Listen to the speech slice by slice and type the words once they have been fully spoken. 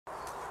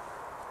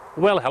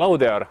Well, hello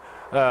there.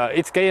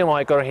 It's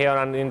K-Miker here,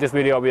 and in this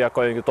video we are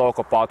going to talk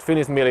about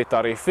Finnish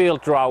military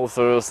field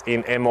trousers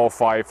in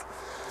M05.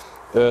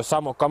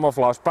 Some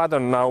camouflage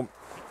pattern. Now,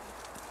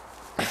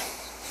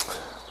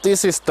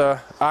 this is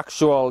the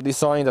actual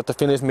design that the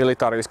Finnish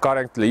military is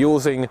currently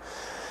using.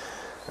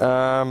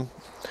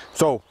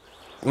 So,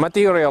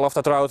 material of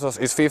the trousers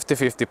is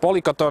 50-50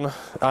 polycotton,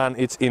 and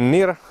it's in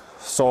NIR,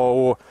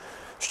 so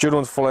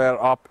shouldn't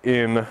flare up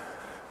in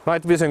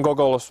night vision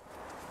goggles.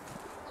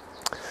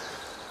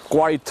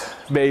 Quite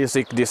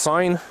basic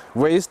design.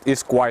 Waist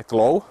is quite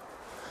low.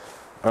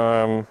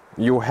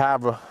 You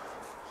have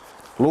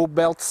loop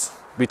belts,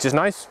 which is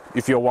nice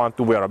if you want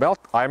to wear a belt.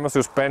 I'm a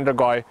suspender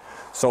guy,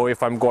 so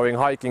if I'm going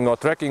hiking or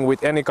trekking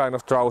with any kind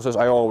of trousers,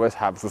 I always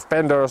have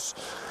suspenders.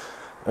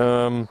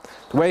 The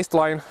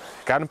waistline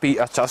can be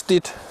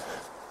adjusted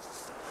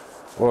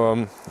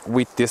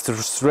with this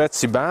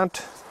stretchy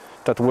band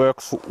that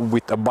works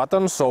with a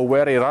button, so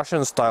very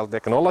Russian style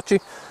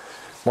technology.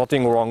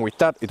 Nothing wrong with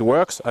that, it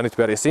works and it's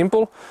very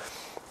simple.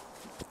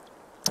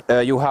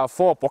 You have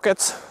 4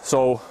 pockets,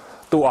 so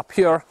 2 up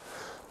here,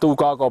 2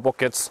 cargo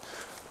pockets,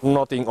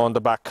 nothing on the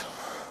back.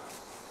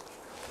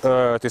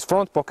 These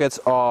front pockets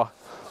are,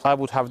 I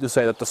would have to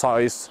say that the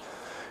size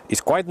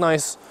is quite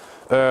nice.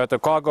 The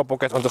cargo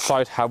pockets on the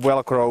side have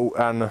Velcro,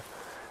 and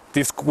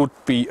this could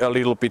be a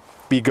little bit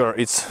bigger.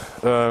 It's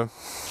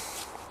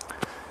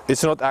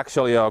not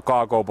actually a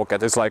cargo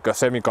pocket, it's like a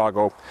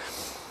semi-cargo.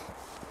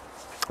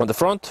 On the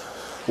front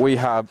we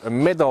have a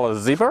metal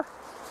zipper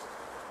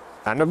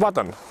and a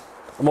button.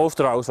 Most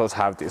trousers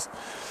have this.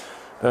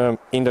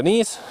 In the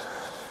knees,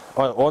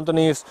 on the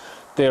knees,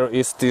 there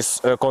is this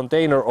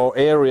container or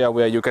area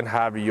where you can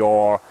have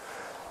your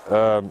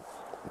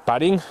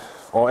padding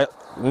or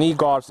knee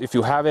guards if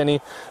you have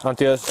any, and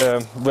there's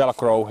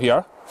Velcro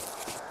here.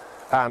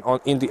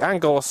 And in the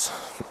ankles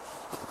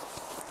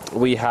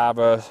we have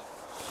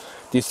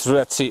this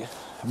stretchy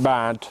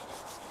band,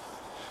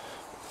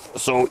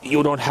 so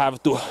you don't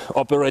have to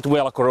operate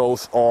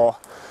Velcros or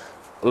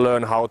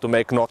learn how to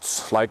make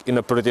knots like in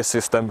a British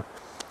system.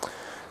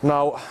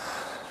 Now,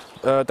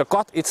 the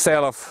cut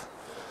itself,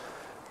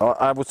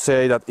 I would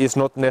say that is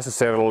not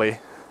necessarily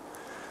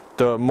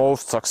the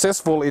most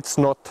successful. It's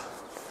not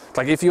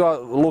like if you are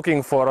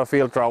looking for a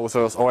field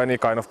trousers or any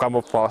kind of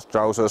camouflage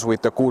trousers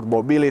with a good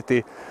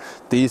mobility,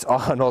 these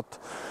are not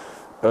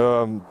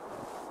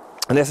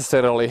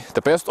necessarily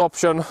the best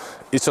option.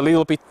 It's a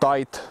little bit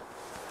tight,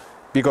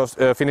 because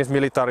Finnish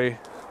military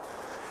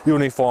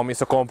uniform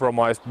is a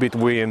compromise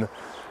between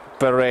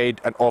parade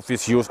and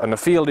office use and the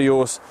field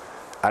use,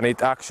 and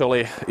it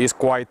actually is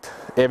quite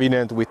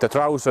evident with the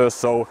trousers,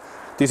 so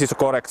this is a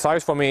correct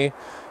size for me.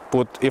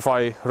 But if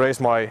I raise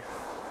my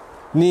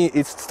knee,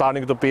 it's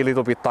starting to be a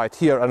little bit tight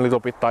here and a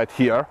little bit tight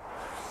here.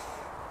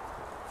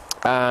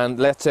 And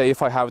let's say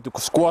if I have to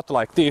squat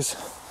like this,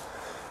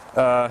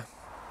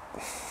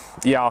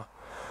 yeah,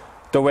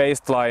 the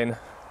waistline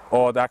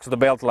or actually the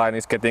belt line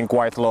is getting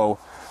quite low.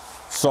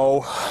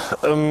 So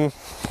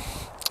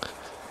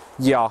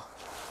yeah,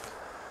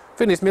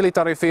 Finnish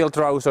military field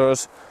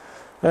trousers,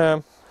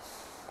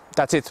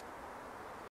 that's it.